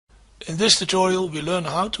In this tutorial we learn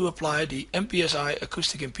how to apply the MPSI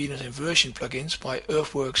acoustic impedance inversion plugins by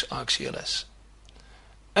Earthworks ARK CLS.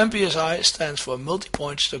 MPSI stands for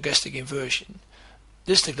multi-point stochastic inversion.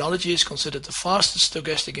 This technology is considered the fastest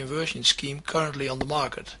stochastic inversion scheme currently on the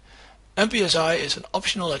market. MPSI is an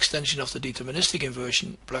optional extension of the Deterministic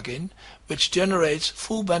inversion plugin, which generates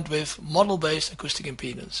full bandwidth model-based acoustic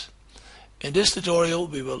impedance. In this tutorial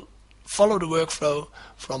we will follow the workflow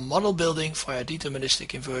from model building via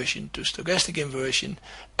deterministic inversion to stochastic inversion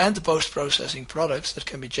and the post-processing products that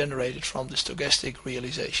can be generated from the stochastic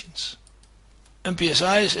realizations.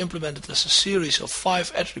 MPSI is implemented as a series of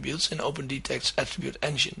 5 attributes in OpendTect's attribute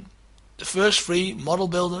engine. The first 3, Model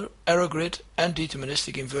Builder, Error Grid and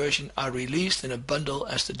Deterministic Inversion, are released in a bundle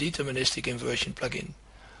as the Deterministic Inversion plugin.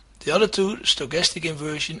 The other 2, Stochastic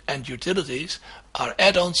Inversion and Utilities, are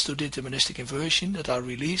add-ons to Deterministic Inversion that are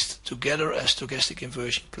released together as Stochastic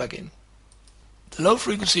Inversion plugin. The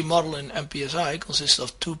low-frequency model in MPSI consists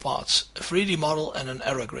of 2 parts, a 3D model and an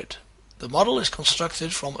error grid. The model is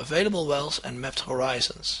constructed from available wells and mapped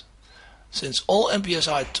horizons. Since all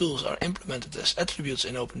MPSI tools are implemented as attributes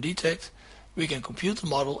in OpendTect, we can compute the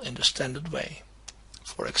model in the standard way.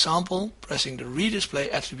 For example, pressing the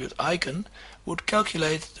redisplay attribute icon would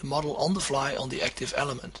calculate the model on the fly on the active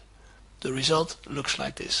element. The result looks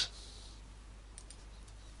like this.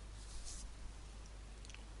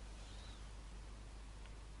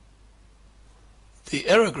 The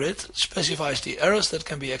error grid specifies the errors that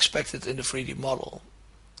can be expected in the 3D model.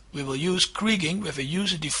 We will use kriging with a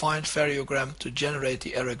user-defined variogram to generate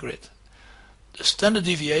the error grid. The standard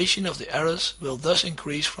deviation of the errors will thus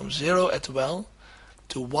increase from 0 at the well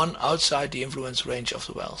to 1 outside the influence range of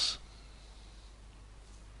the wells.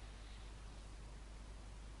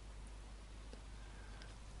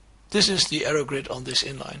 This is the error grid on this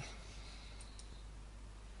inline.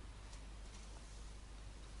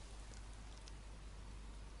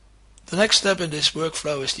 The next step in this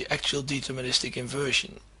workflow is the actual deterministic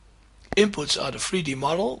inversion. Inputs are the 3D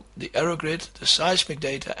model, the error grid, the seismic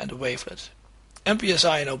data and the wavelet.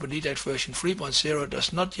 MPSI in OpendTect version 3.0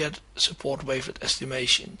 does not yet support wavelet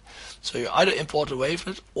estimation, so you either import a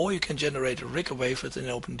wavelet or you can generate a rigger wavelet in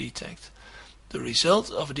OpendTect. The result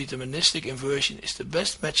of a deterministic inversion is the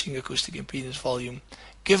best matching acoustic impedance volume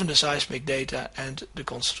given the seismic data and the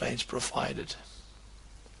constraints provided.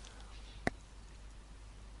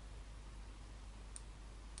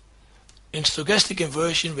 In stochastic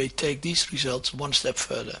inversion we take these results one step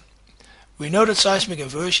further. We know that seismic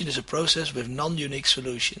inversion is a process with non-unique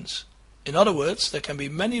solutions. In other words, there can be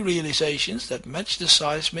many realizations that match the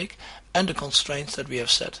seismic and the constraints that we have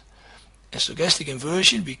set. In stochastic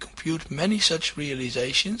inversion we compute many such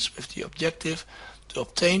realizations with the objective to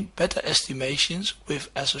obtain better estimations with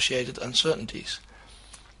associated uncertainties.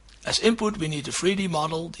 As input we need the 3D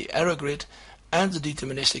model, the error grid and the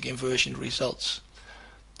deterministic inversion results.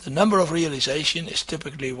 The number of realization is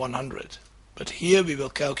typically 100, but here we will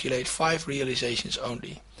calculate 5 realizations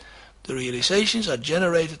only. The realizations are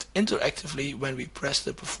generated interactively when we press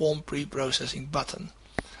the Perform Pre-Processing button.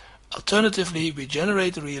 Alternatively, we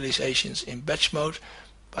generate the realizations in batch mode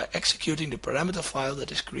by executing the parameter file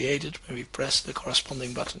that is created when we press the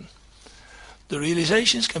corresponding button. The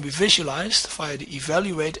realizations can be visualized via the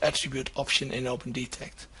Evaluate attribute option in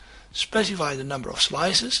OpendTect. Specify the number of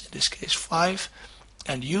slices, in this case 5,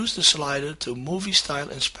 and use the slider to movie style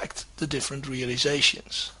inspect the different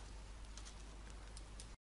realizations.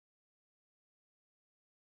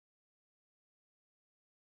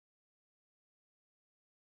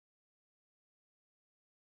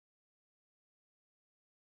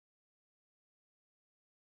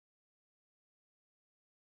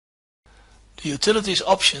 The Utilities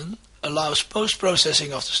option allows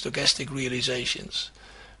post-processing of the stochastic realizations.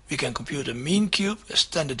 We can compute a mean cube, a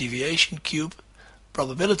standard deviation cube,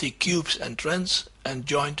 probability cubes and trends, and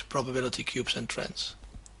joint probability cubes and trends.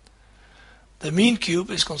 The mean cube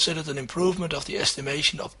is considered an improvement of the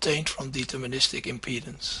estimation obtained from deterministic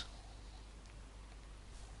impedance.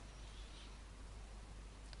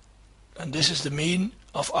 And this is the mean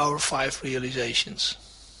of our 5 realizations.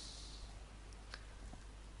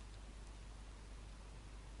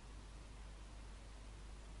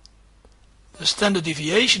 The standard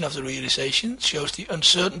deviation of the realization shows the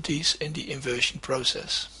uncertainties in the inversion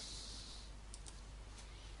process.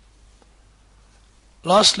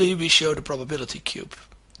 Lastly, we show the probability cube.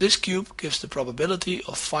 This cube gives the probability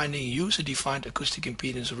of finding user-defined acoustic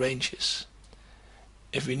impedance ranges.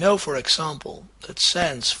 If we know, for example, that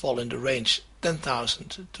sands fall in the range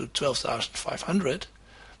 10,000 to 12,500,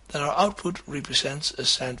 then our output represents a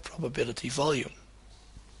sand probability volume.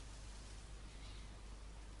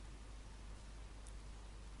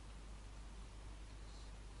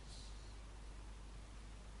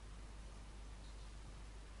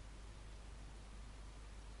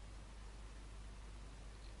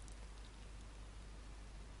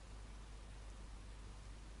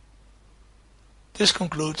 This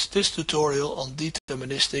concludes this tutorial on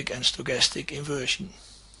deterministic and stochastic inversion.